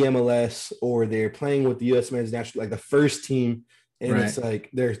in the MLS or they're playing with the U.S. men's national, like the first team, and it's like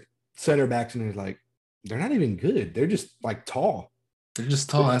they're center backs and they're like they're not even good. They're just like tall. They're just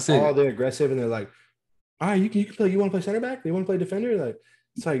tall. That's tall, it. They're aggressive and they're like, all right, you can play. You want to play center back? They want to play defender? Like.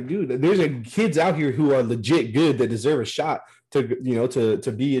 It's like, dude, there's kids out here who are legit good that deserve a shot to, you know,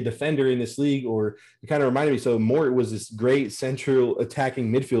 to be a defender in this league. Or it kind of reminded me. So Mort was this great central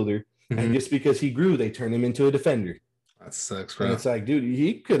attacking midfielder, and just because he grew, they turned him into a defender. That sucks, bro. And it's like, dude,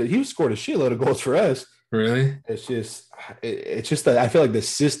 he scored a shitload of goals for us. Really? It's just that I feel like the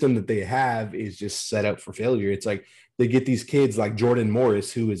system that they have is just set up for failure. It's like they get these kids like Jordan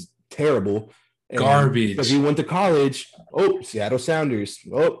Morris, who is terrible. Garbage. Because he went to college. Oh, Seattle Sounders.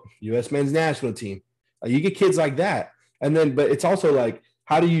 Oh, U.S. men's national team. You get kids like that. And then, but it's also like,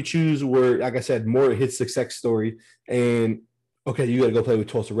 how do you choose where, like I said, more his success story? And, okay, you got to go play with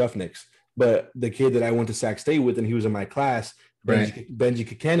Tulsa Roughnecks. But the kid that I went to Sac State with, and he was in my class, Benji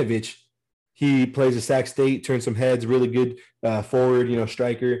Kikanovich, he plays at Sac State, turns some heads, really good forward, you know,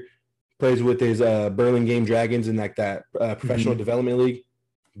 striker, plays with his Burlingame Dragons in like that professional development league.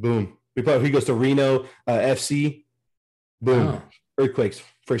 Boom. He goes to Reno FC. Boom. Earthquakes,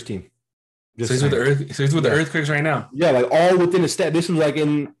 first team. So he's with the Earthquakes right now. Yeah, like all within a step. This was like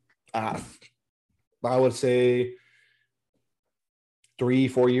in, I would say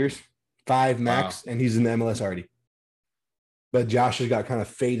 3-4 years, 5 max, and he's in the MLS already. But Josh has got kind of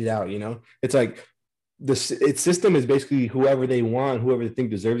faded out, you know? It's like its system is basically whoever they want, whoever they think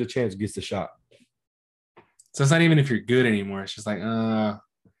deserves a chance gets the shot. So it's not even if you're good anymore. It's just like,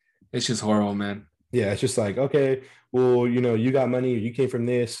 it's just horrible, man. Yeah, it's just like, okay, well, you know, you got money, or you came from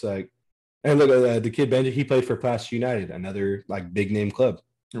this, like, and look, the kid Benji, he played for Placer United, another like big name club,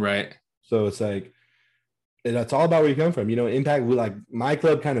 right? So it's like, that's all about where you come from, you know. Impact, like my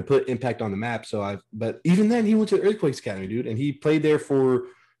club kind of put Impact on the map. So but even then, he went to the Earthquakes Academy, dude, and he played there for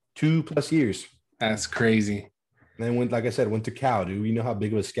 2+ years. That's crazy. And then went, like I said, went to Cal, dude. You know how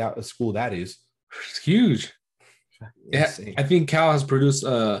big of a school that is. It's huge. Insane. Yeah, I think Cal has produced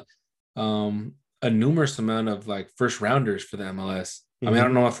a numerous amount of like first rounders for the MLS. I mean, I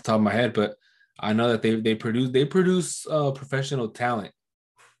don't know off the top of my head, but I know that they produce professional talent.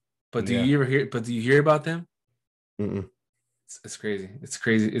 But do you hear about them? Mm-mm. It's crazy. It's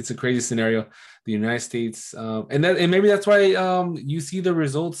crazy. It's a crazy scenario. The United States, and maybe that's why you see the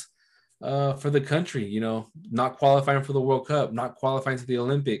results for the country. You know, not qualifying for the World Cup, not qualifying to the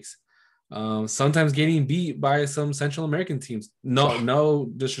Olympics. Sometimes getting beat by some Central American teams. No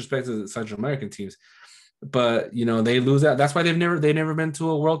disrespect to the Central American teams, but you know they lose out. That's why they've never been to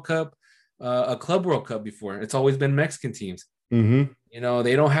a World Cup, a Club World Cup before. It's always been Mexican teams. Mm-hmm. You know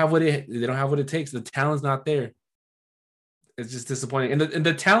they don't have what it takes. The talent's not there. It's just disappointing, and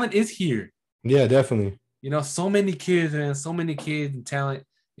the talent is here. Yeah, definitely. You know, so many kids, man, so many kids and talent,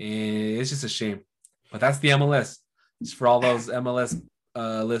 and it's just a shame. But that's the MLS. It's for all those MLS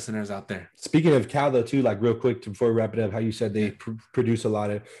listeners out there. Speaking of Cal, though, too, like real quick before we wrap it up, how you said they produce a lot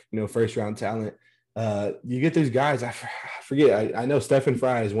of first round talent. You get these guys. I forget. I know Stephen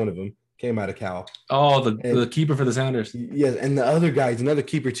Fry is one of them. Came out of Cal. Oh, the keeper for the Sounders. Yes, and the other guy is another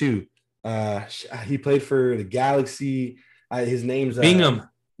keeper too. He played for the Galaxy. His name's Bingham.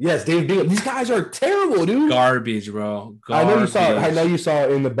 Yes, David Bingham. These guys are terrible, dude. Garbage, bro. Garbage. I know you saw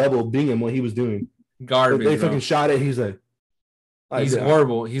in the bubble Bingham what he was doing. Garbage. They fucking shot it. He's like he's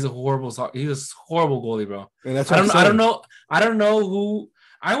horrible. He's a horrible goalie, bro. And that's I don't know who.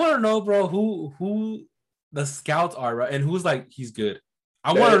 I want to know, bro, who the scouts are, right? And who's like he's good.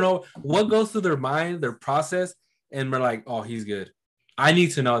 I want to know what goes through their mind, their process, and we're like, oh, he's good. I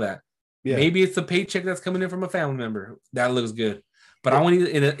need to know that. Yeah. Maybe it's a paycheck that's coming in from a family member that looks good, but I want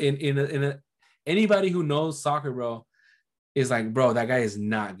to anybody who knows soccer, bro, is like, bro, that guy is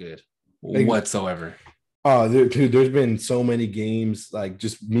not good whatsoever. Oh, dude, there's been so many games, like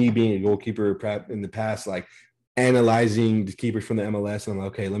just me being a goalkeeper prep in the past, like analyzing the keepers from the MLS, and I'm like,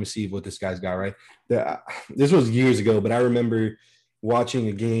 okay, let me see what this guy's got. Right, this was years ago, but I remember watching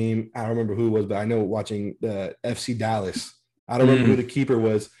a game. I don't remember who it was, but I know watching the FC Dallas. I don't remember who the keeper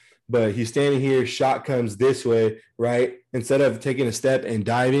was. But he's standing here, shot comes this way, right? Instead of taking a step and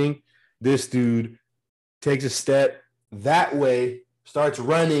diving, this dude takes a step that way, starts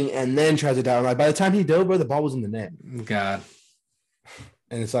running, and then tries to dive. Like by the time he dove, bro, the ball was in the net. God.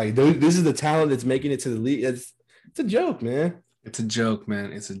 And it's like, dude, this is the talent that's making it to the league. It's a joke, man. It's a joke,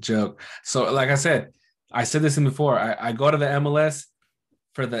 man. It's a joke. So, like I said this in before. I go to the MLS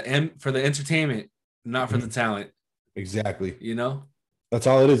for the entertainment, not for the talent. Exactly. You know? That's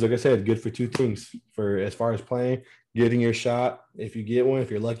all it is. Like I said, good for two things. For as far as playing, getting your shot, if you get one,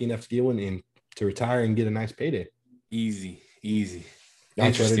 if you're lucky enough to get one, and to retire and get a nice payday. Easy.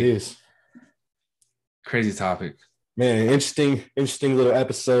 That's what it is. Crazy topic. Man, interesting little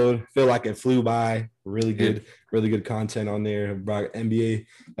episode. Feel like it flew by. Really good content on there. Brought NBA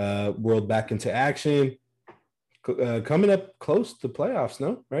world back into action. Coming up close to playoffs,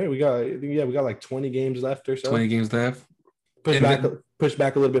 no? Right? We got like 20 games left or so. 20 games left. Push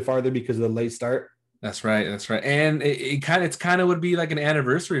back a little bit farther because of the late start. That's right. And it's kind of would be like an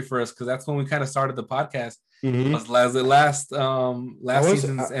anniversary for us because that's when we kind of started the podcast. Mm-hmm. Was last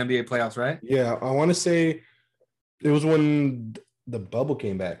season's NBA playoffs, right? Yeah, I want to say it was when the bubble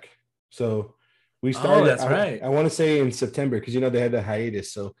came back. So we started. Oh, that's right. I want to say in September because they had the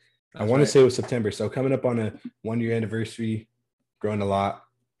hiatus. So I want to say it was September. So coming up on a 1-year anniversary, growing a lot.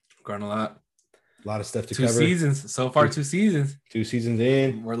 A lot of stuff to cover. 2 seasons. So far, 2 seasons. 2 seasons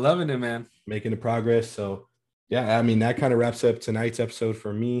in. We're loving it, man. Making the progress. So, yeah, I mean, that kind of wraps up tonight's episode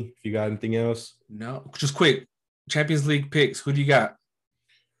for me. If you got anything else? No. Just quick. Champions League picks. Who do you got?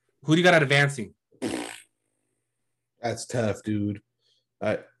 Who do you got at advancing? That's tough, dude.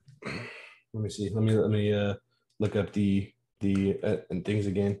 Let me see. Let me look up the and things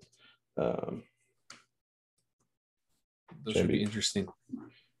again. Those should be interesting.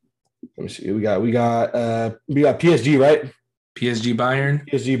 Let me see. We got PSG, right? PSG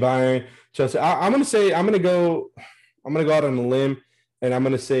Bayern. Chelsea. I'm gonna go out on a limb, and I'm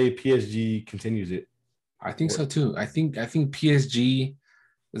gonna say PSG continues it. I think so too. I think PSG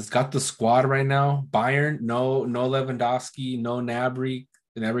has got the squad right now. Bayern, no Lewandowski, no Gnabry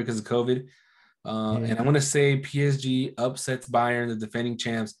because of COVID. And I'm gonna say PSG upsets Bayern, the defending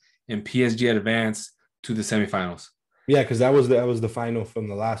champs, and PSG advance to the semifinals. Yeah, because that was the final from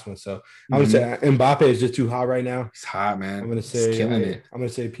the last one. So I'm gonna say Mbappe is just too hot right now. He's hot, man. I'm gonna say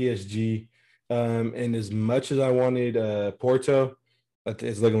PSG. And as much as I wanted Porto,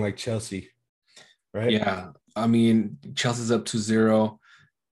 it's looking like Chelsea, right? Yeah, I mean Chelsea's up 2-0.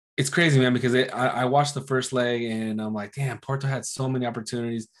 It's crazy, man, because I watched the first leg and I'm like, damn, Porto had so many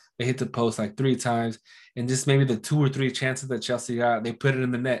opportunities. They hit the post like 3 times, and just maybe the 2 or 3 chances that Chelsea got, they put it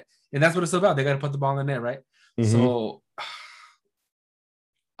in the net. And that's what it's about. They got to put the ball in the net, right? Mm-hmm. So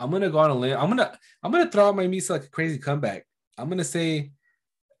I'm gonna go on a limb. I'm gonna throw out my Misa like a crazy comeback. I'm gonna say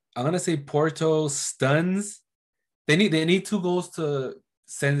Porto stuns. They need 2 goals to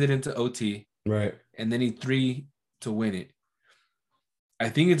send it into OT, Right. and they need 3 to win it. I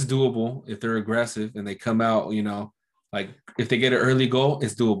think it's doable if they're aggressive and they come out, like if they get an early goal,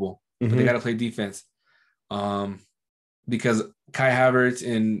 it's doable. But they got Mm-hmm. to play defense. Because Kai Havertz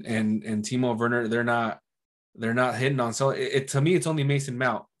and Timo Werner, they're not hitting on. So it to me, it's only Mason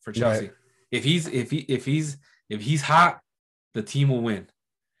Mount for Right. Chelsea. If he's hot, the team will win.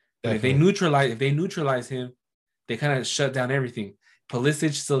 But if they Definitely. neutralize him, they kind of shut down everything.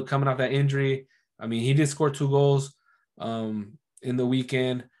 Pulisic still coming off that injury. I mean, he did score 2 goals in the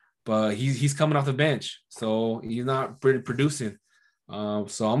weekend, but he's coming off the bench, so he's not producing.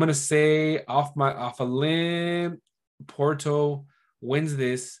 So I'm gonna say off a limb, Porto wins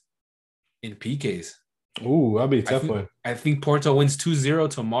this in PKs. Ooh, that'll be a I tough think one. I think Porto wins 2-0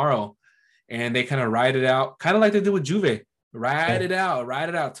 tomorrow, and they kind of ride it out, kind of like they did with Juve. Ride it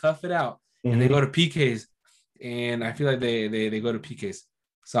out, tough it out, and they Mm-hmm. go to PKs, and I feel like they go to PKs.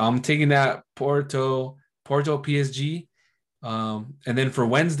 So I'm taking that Porto PSG, and then for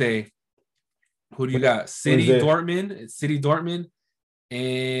Wednesday, who do you got? Wednesday. City Dortmund,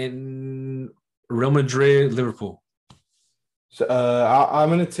 and Real Madrid Liverpool. So I'm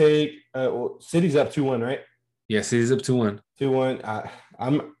gonna take City's up 2-1, right? Yeah, City's up 2-1. 2-1.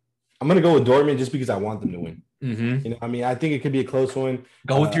 I'm gonna go with Dortmund just because I want them to win. Mm-hmm. I mean, I think it could be a close one.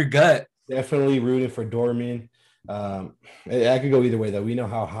 Go with your gut. Definitely rooting for Dortmund. I could go either way though. We know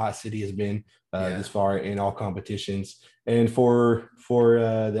how hot City has been this far in all competitions. And for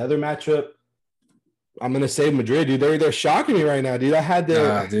the other matchup, I'm gonna say Madrid, dude. They're shocking me right now, dude.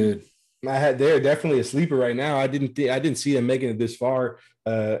 Dude. They're definitely a sleeper right now. I didn't see them making it this far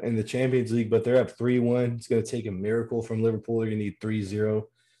in the Champions League, but they're up 3-1. It's gonna take a miracle from Liverpool. They're gonna need 3-0.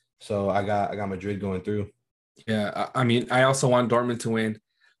 So I got Madrid going through. Yeah, I mean, I also want Dortmund to win,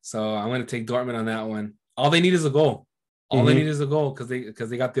 so I'm going to take Dortmund on that one. All they need is a goal. All they need is a goal because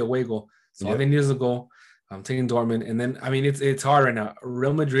they got the away goal. So all they need is a goal. I'm taking Dortmund, and then I mean it's hard right now.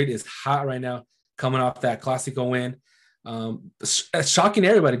 Real Madrid is hot right now, coming off that Clasico win. Shocking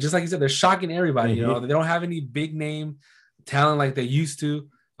everybody, just like you said, they're shocking everybody. They don't have any big name talent like they used to.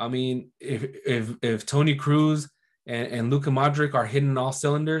 I mean, if Toni Kroos and Luka Modric are hitting all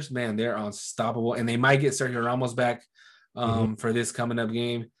cylinders, man, they're unstoppable. And they might get Sergio Ramos back for this coming up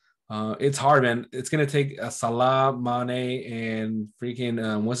game. It's hard, man. It's going to take Salah, Mane, and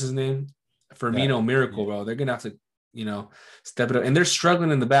freaking, what's his name? Firmino Miracle, bro. They're going to have to, step it up. And they're struggling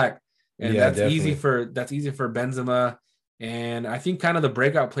in the back. And that's easy for Benzema. And I think kind of the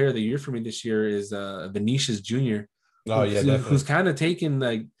breakout player of the year for me this year is Vinicius Jr. Oh, yeah, definitely. Who's kind of taking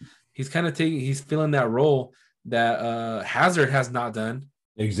he's filling that role that Hazard has not done.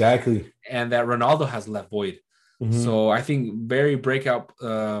 Exactly. And that Ronaldo has left void. Mm-hmm. So I think very breakout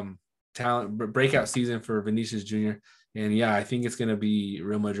breakout season for Vinicius Jr. And yeah, I think it's going to be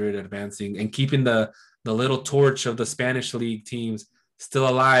Real Madrid advancing and keeping the little torch of the Spanish league teams still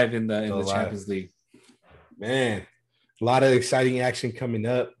alive in the Champions League. Man, a lot of exciting action coming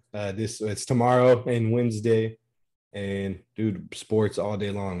up. It's tomorrow and Wednesday. And dude, sports all day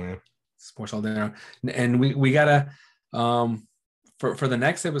long, man. Sports all day long. And we gotta for the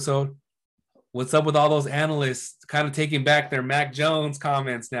next episode, what's up with all those analysts kind of taking back their Mac Jones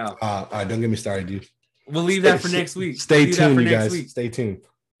comments now? Don't get me started, dude. We'll leave that for next week. Stay tuned, you guys. Stay tuned.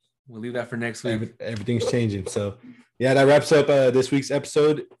 We'll leave that for next week. Everything's changing. So yeah, that wraps up this week's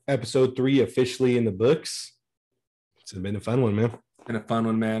episode 3 officially in the books. It's been a fun one, man. It's been a fun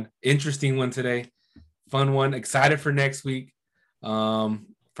one, man. Interesting one today. Fun one. Excited for next week.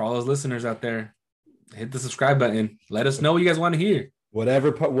 For all those listeners out there, hit the subscribe button. Let us know what you guys want to hear.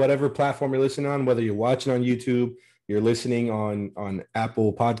 Whatever platform you're listening on, whether you're watching on YouTube, you're listening on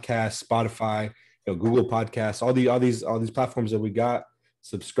Apple Podcasts, Spotify, Google Podcasts, all these platforms that we got.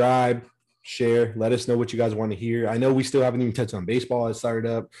 Subscribe, share. Let us know what you guys want to hear. I know we still haven't even touched on baseball. It started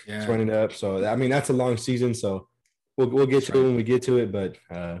up. Yeah. It's running up. So I mean, that's a long season. So we'll get to it when we get to it. But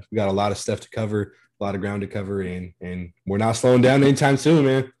we got a lot of stuff to cover. A lot of ground to cover, and we're not slowing down anytime soon,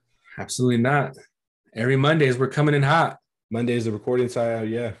 man. Absolutely not. Every Mondays we're coming in hot. Mondays the recording side,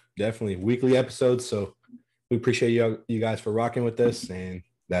 yeah, definitely weekly episodes. So we appreciate you guys for rocking with us, and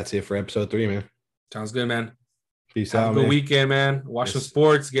that's it for episode 3, man. Sounds good, man. Peace out. Have a good weekend, man. Watch some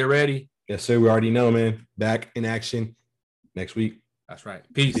sports. Get ready. Yes, sir. We already know, man. Back in action next week. That's right.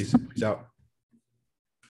 Peace. Peace out.